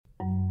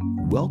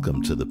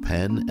Welcome to the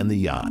Pen and the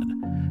Yod.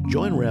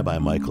 Join Rabbi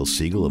Michael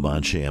Siegel of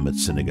Anshe Emet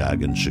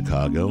Synagogue in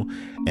Chicago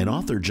and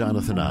author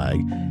Jonathan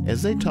Eig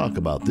as they talk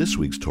about this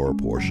week's Torah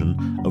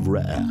portion of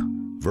Re'eh,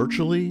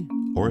 virtually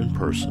or in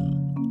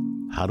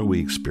person. How do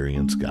we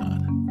experience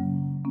God?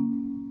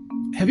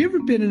 Have you ever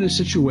been in a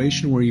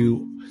situation where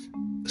you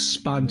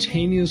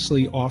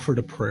spontaneously offered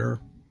a prayer?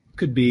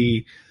 Could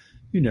be,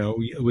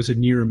 it was a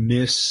near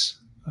miss,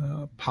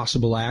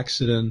 possible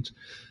accident,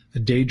 a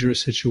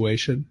dangerous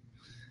situation,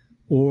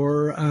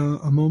 or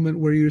a moment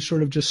where you're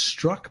sort of just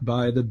struck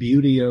by the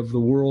beauty of the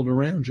world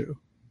around you.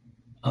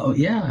 Oh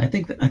yeah, I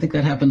think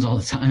that happens all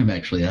the time.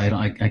 Actually, I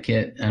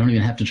don't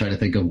even have to try to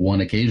think of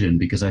one occasion,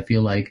 because I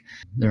feel like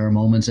there are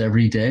moments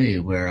every day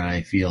where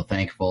I feel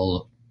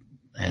thankful,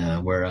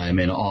 where I'm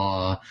in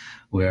awe,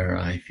 where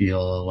I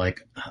feel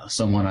like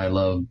someone I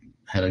love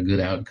had a good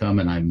outcome,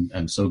 and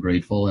I'm so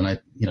grateful. And I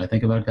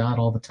think about God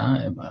all the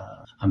time.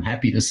 I'm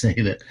happy to say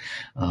that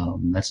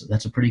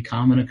that's a pretty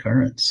common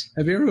occurrence.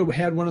 Have you ever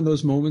had one of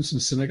those moments in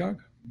synagogue?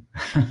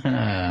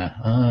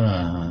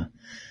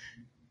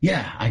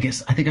 Yeah, I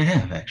think I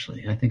have,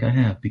 actually. I think I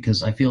have,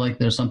 because I feel like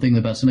there's something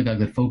about synagogue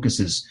that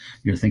focuses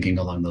your thinking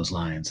along those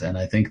lines. And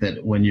I think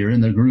that when you're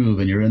in the groove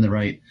and you're in the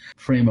right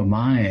frame of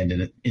mind,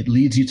 and it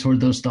leads you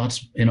toward those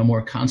thoughts in a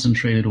more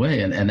concentrated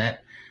way. And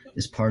that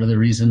is part of the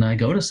reason I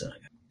go to synagogue.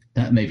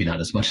 Maybe not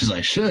as much as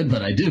I should,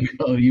 but I do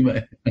go. You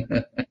may.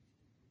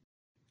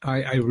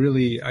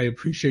 I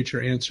appreciate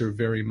your answer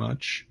very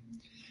much.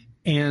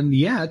 And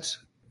yet,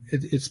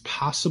 it's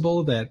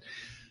possible that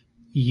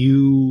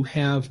you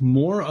have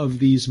more of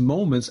these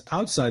moments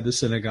outside the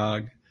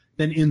synagogue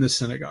than in the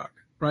synagogue,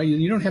 right?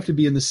 You don't have to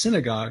be in the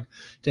synagogue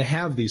to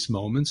have these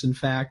moments. In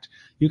fact,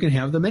 you can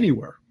have them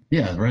anywhere.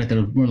 Yeah, right.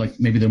 They're more like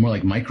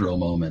micro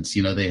moments.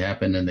 They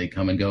happen and they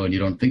come and go, and you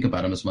don't think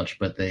about them as much,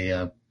 but they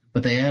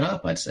add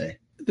up, I'd say.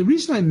 The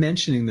reason I'm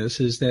mentioning this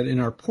is that in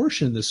our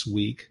portion this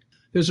week,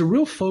 there's a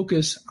real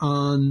focus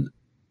on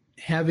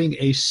having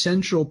a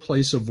central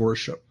place of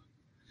worship,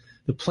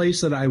 the place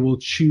that I will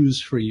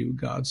choose for you,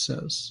 God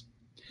says.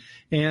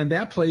 And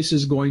that place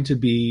is going to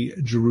be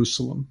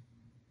Jerusalem,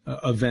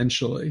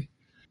 eventually.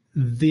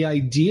 The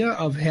idea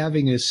of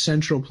having a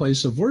central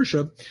place of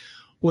worship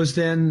was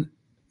then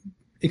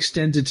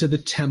extended to the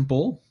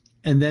temple,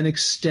 and then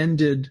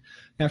extended,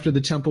 after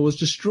the temple was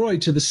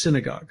destroyed, to the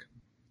synagogue.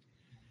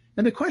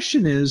 And the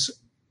question is,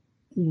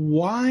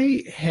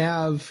 why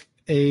have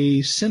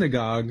a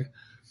synagogue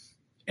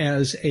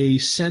as a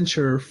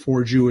center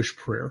for Jewish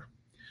prayer?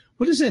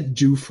 What does that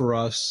do for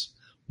us?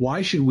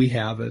 Why should we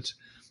have it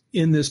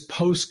in this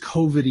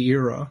post-COVID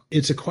era?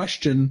 It's a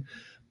question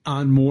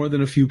on more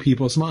than a few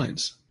people's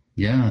minds.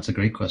 Yeah, it's a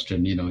great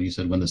question. You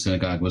said when the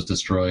synagogue was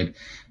destroyed,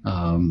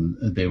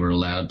 they were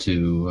allowed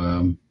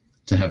to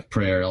have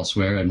prayer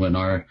elsewhere, and when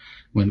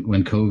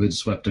COVID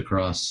swept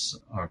across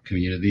our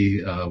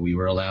community, we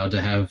were allowed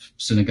to have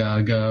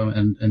synagogue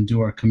and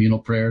do our communal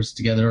prayers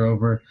together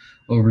over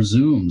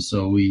Zoom.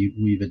 So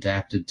we've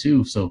adapted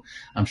too. So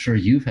I'm sure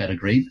you've had a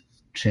great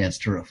chance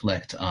to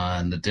reflect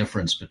on the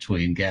difference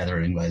between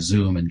gathering by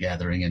Zoom and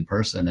gathering in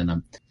person.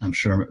 And I'm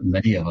sure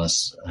many of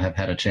us have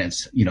had a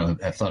chance,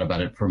 have thought about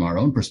it from our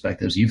own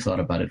perspectives. You've thought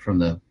about it from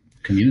the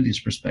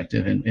community's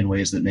perspective in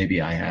ways that maybe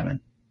I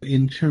haven't.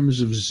 In terms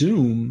of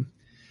Zoom,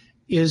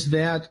 is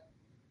that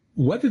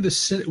whether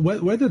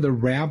the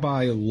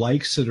rabbi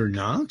likes it or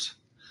not,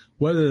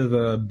 whether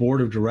the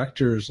board of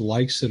directors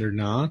likes it or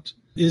not,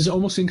 is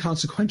almost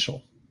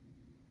inconsequential,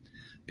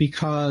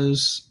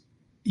 because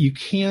you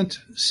can't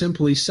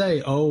simply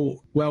say,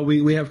 oh, well,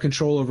 we have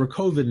control over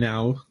COVID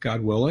now,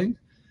 God willing,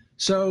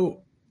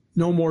 so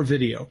no more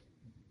video.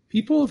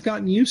 People have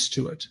gotten used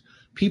to it.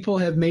 People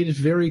have made it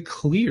very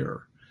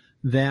clear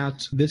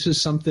that this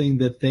is something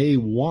that they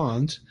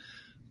want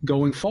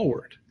going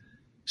forward.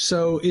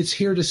 So it's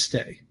here to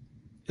stay,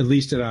 at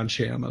least at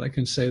Anshe Emet. I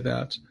can say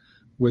that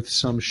with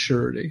some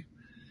surety.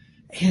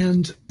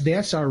 And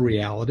that's our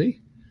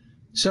reality.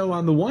 So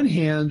on the one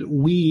hand,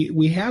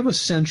 we have a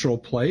central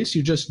place.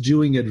 You're just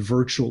doing it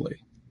virtually.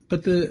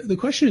 But the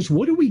question is,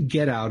 what do we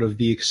get out of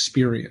the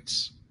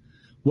experience,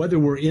 whether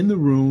we're in the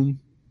room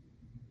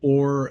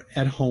or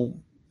at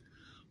home?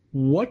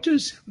 What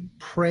does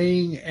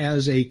praying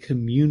as a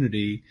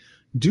community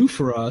do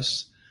for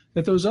us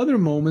that those other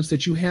moments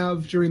that you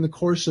have during the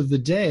course of the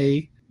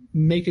day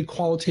make it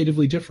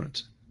qualitatively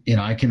different?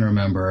 I can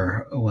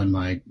remember when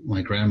my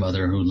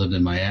grandmother, who lived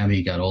in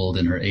Miami, got old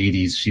in her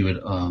 80s, she would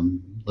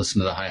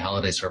listen to the high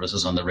holiday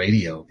services on the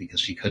radio because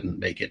she couldn't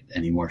make it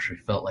anymore. She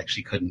felt like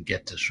she couldn't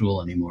get to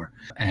shul anymore.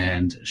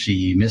 And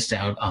she missed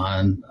out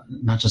on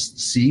not just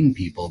seeing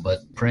people, but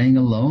praying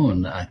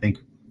alone, I think,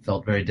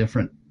 felt very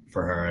different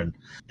for her.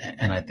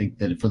 And I think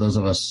that for those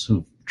of us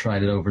who've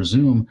tried it over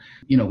Zoom,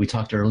 we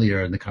talked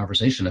earlier in the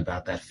conversation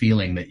about that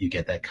feeling that you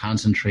get, that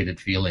concentrated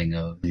feeling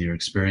of you're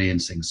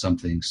experiencing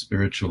something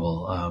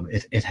spiritual.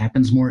 It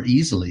happens more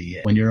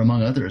easily when you're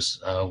among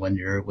others, when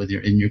you're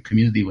in your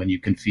community, when you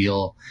can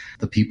feel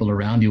the people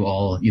around you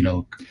all,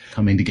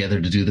 coming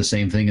together to do the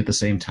same thing at the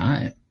same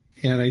time.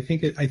 And I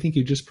think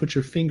you just put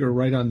your finger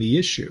right on the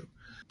issue.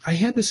 I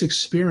had this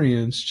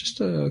experience just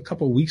a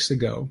couple of weeks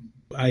ago.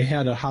 I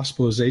had a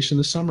hospitalization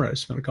this summer. I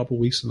spent a couple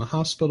of weeks in the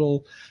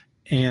hospital,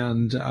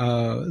 and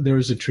there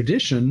is a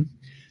tradition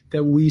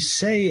that we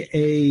say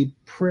a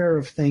prayer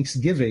of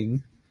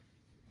thanksgiving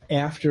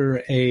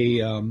after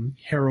a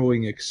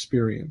harrowing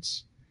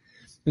experience.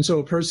 And so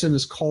a person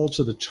is called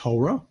to the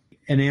Torah,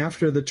 and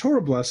after the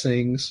Torah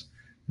blessings,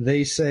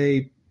 they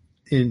say,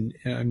 I'm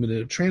going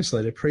to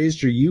translate it,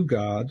 "Praised are you,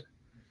 God,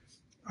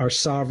 our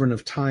sovereign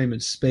of time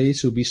and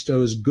space, who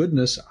bestows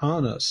goodness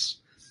on us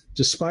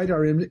despite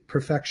our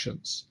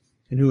imperfections,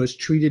 and who has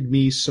treated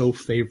me so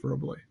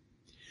favorably."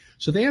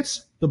 So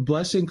that's the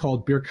blessing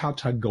called Birkat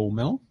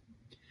HaGomel.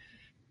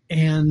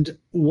 And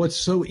what's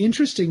so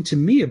interesting to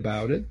me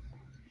about it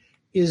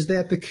is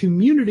that the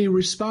community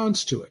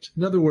responds to it.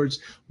 In other words,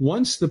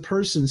 once the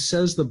person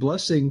says the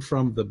blessing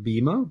from the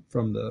Bima,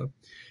 from the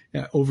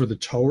over the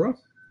Torah,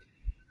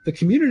 the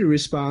community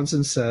responds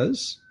and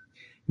says,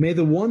 "May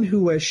the one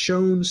who has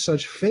shown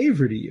such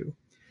favor to you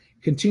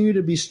continue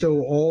to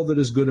bestow all that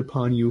is good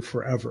upon you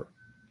forever."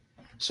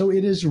 So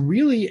it is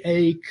really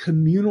a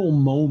communal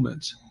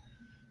moment,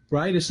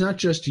 right? It's not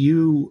just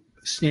you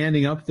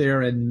standing up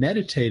there and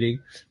meditating,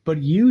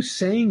 but you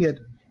saying it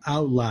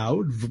out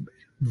loud,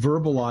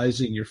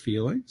 verbalizing your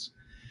feelings,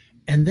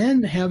 and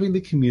then having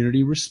the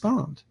community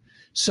respond.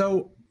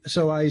 So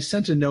I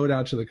sent a note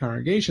out to the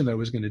congregation that I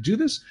was going to do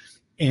this,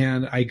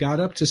 and I got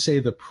up to say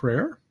the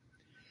prayer,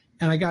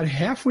 and I got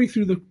halfway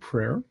through the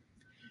prayer,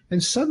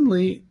 and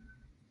suddenly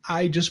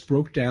I just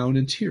broke down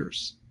in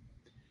tears.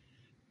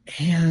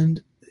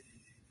 And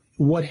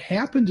what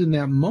happened in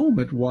that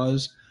moment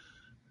was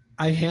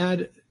I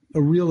had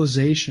a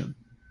realization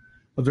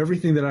of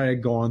everything that I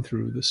had gone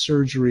through, the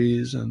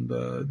surgeries and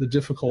the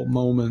difficult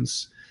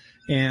moments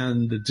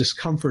and the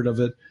discomfort of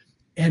it.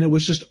 And it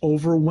was just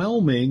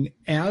overwhelming,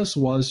 as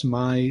was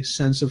my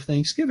sense of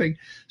thanksgiving.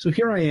 So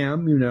here I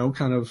am,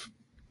 kind of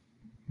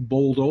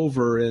bowled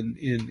over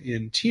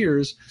in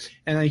tears,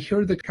 and I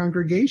hear the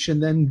congregation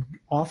then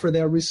offer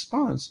their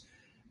response.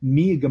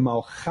 Mi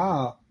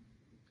gamalcha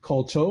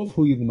kol tov,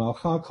 hu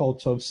yigmalcha kol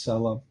tov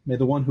selah. May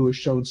the one who has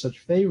shown such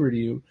favor to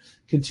you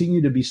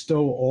continue to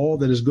bestow all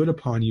that is good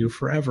upon you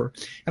forever.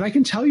 And I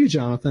can tell you,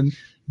 Jonathan,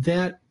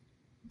 that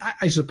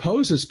I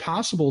suppose it's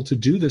possible to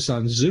do this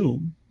on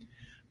Zoom,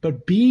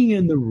 but being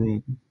in the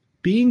room,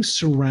 being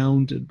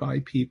surrounded by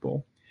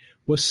people,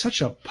 was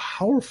such a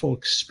powerful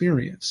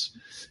experience,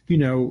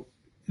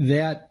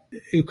 that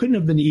it couldn't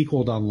have been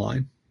equaled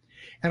online.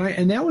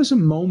 And that was a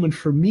moment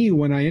for me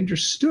when I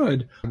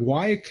understood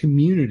why a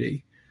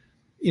community,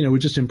 it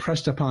just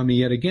impressed upon me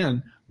yet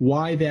again,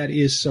 why that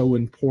is so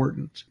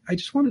important. I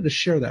just wanted to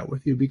share that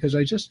with you because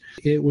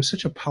it was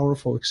such a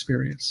powerful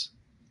experience.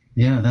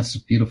 Yeah, that's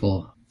a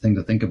beautiful thing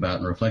to think about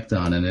and reflect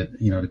on. And it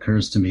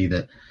occurs to me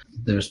that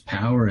there's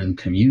power in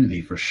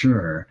community for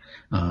sure,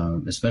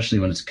 especially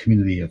when it's a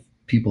community of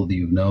people that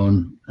you've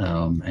known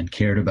and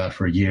cared about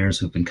for years,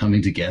 who've been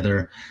coming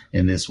together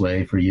in this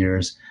way for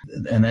years.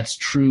 And that's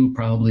true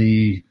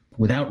probably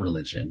without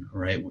religion,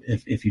 right?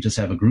 If you just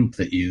have a group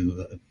that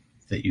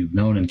you've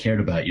known and cared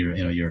about,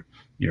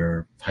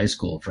 your high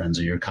school friends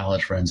or your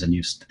college friends, and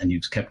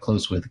you've kept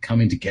close with,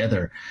 coming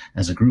together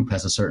as a group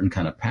has a certain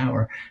kind of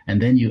power.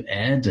 And then you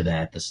add to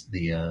that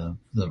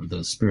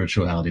the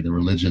spirituality, the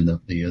religion,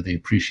 the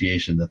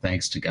appreciation, the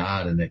thanks to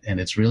God, and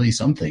it's really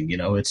something.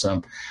 It's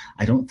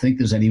I don't think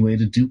there's any way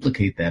to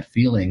duplicate that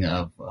feeling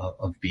of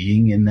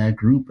being in that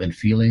group and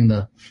feeling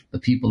the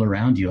people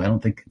around you. I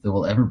don't think there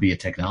will ever be a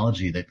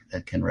technology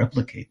that can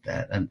replicate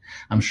that. And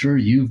I'm sure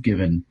you've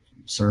given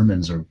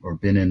sermons or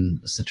been in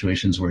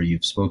situations where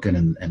you've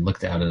spoken and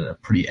looked out at a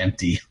pretty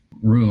empty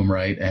room,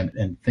 right?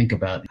 And think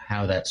about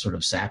how that sort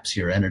of saps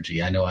your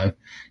energy. I know I've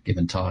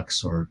given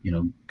talks or,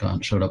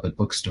 showed up at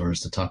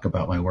bookstores to talk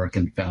about my work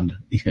and found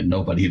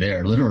nobody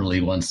there, literally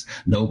once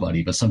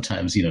nobody, but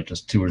sometimes,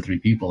 just 2 or 3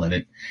 people.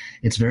 And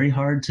it's very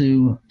hard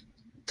to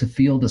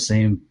feel the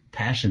same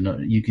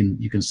passion. You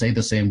can say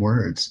the same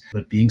words,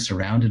 but being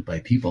surrounded by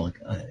people,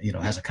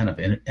 has a kind of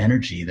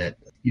energy that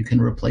you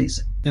can replace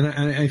it. And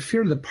I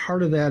fear that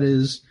part of that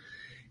is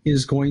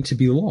going to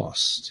be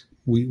lost.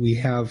 We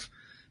have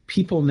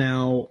people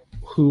now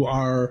who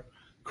are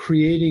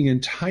creating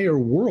entire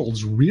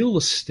worlds, real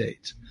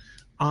estate,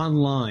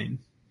 online,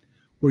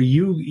 where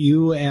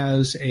you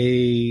as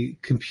a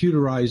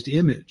computerized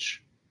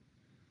image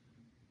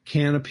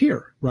can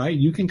appear, right?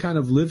 You can kind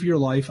of live your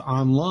life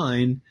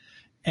online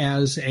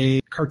as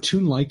a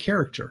cartoon-like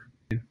character.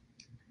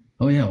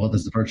 Oh, yeah. Well,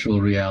 there's the virtual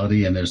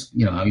reality, and there's,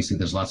 obviously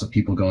there's lots of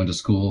people going to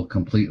school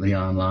completely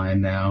online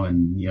now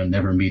and,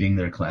 never meeting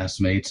their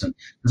classmates. And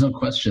there's no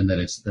question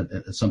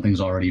that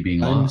something's already being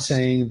lost. I'm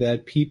saying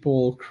that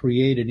people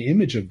create an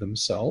image of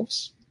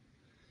themselves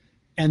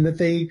and that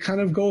they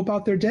kind of go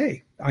about their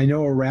day. I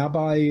know a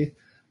rabbi,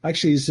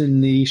 actually is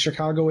in the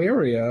Chicago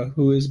area,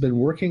 who has been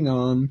working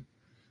on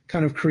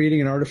kind of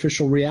creating an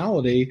artificial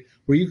reality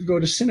where you could go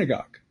to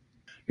synagogue.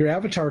 Your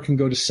avatar can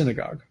go to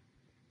synagogue.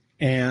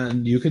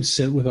 And you could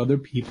sit with other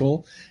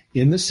people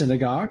in the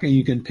synagogue, and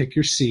you can pick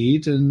your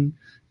seat and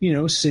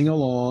sing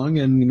along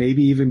and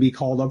maybe even be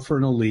called up for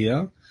an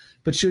aliyah.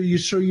 But so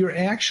you're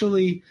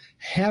actually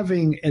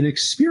having an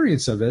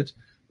experience of it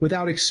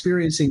without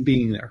experiencing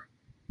being there.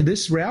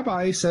 This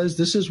rabbi says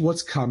this is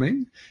what's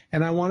coming,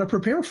 and I want to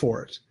prepare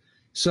for it.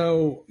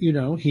 So,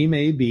 he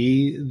may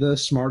be the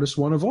smartest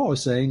one of all,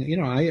 saying,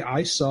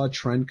 I saw a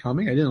trend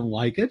coming. I didn't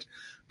like it,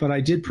 but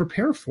I did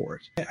prepare for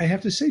it. I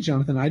have to say,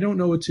 Jonathan, I don't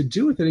know what to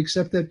do with it,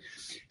 except that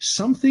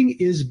something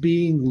is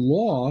being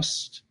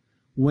lost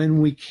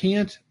when we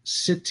can't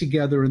sit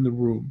together in the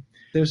room.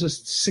 There's a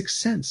sixth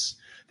sense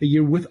that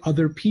you're with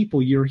other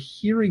people, you're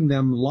hearing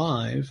them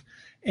live,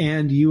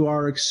 and you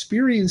are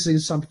experiencing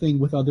something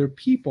with other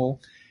people.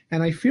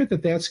 And I fear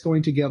that that's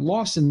going to get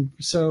lost. And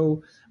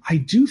so I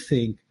do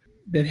think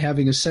that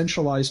having a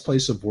centralized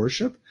place of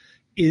worship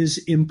is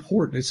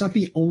important. It's not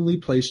the only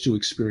place to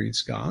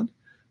experience God,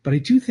 but I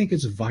do think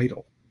it's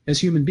vital as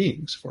human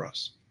beings for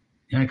us.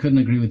 Yeah, I couldn't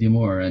agree with you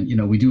more. And,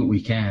 we do what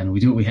we can. We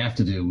do what we have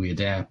to do. We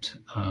adapt,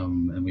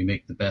 and we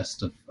make the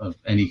best of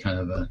any kind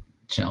of a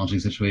challenging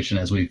situation,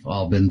 as we've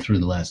all been through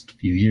the last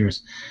few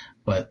years.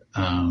 But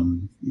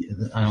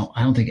I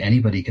don't think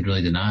anybody could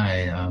really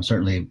deny,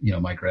 certainly,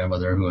 my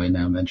grandmother, who I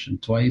now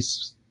mentioned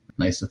twice,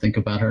 nice to think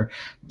about her,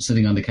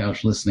 sitting on the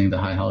couch listening to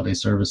high holiday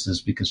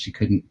services because she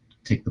couldn't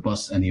take the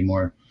bus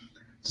anymore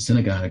to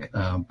synagogue.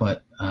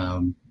 But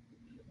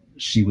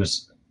she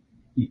was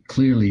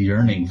clearly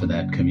yearning for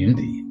that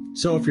community.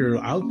 So if you're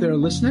out there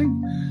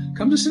listening,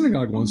 come to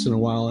synagogue once in a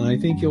while, and I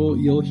think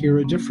you'll hear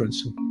a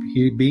difference.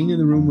 Being in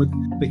the room with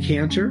the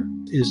cantor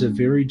is a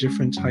very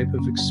different type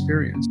of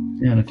experience.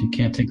 Yeah, and if you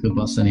can't take the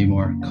bus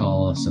anymore,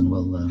 call us and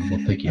we'll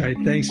pick you up. All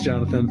right, thanks,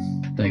 Jonathan.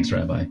 Thanks,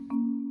 Rabbi.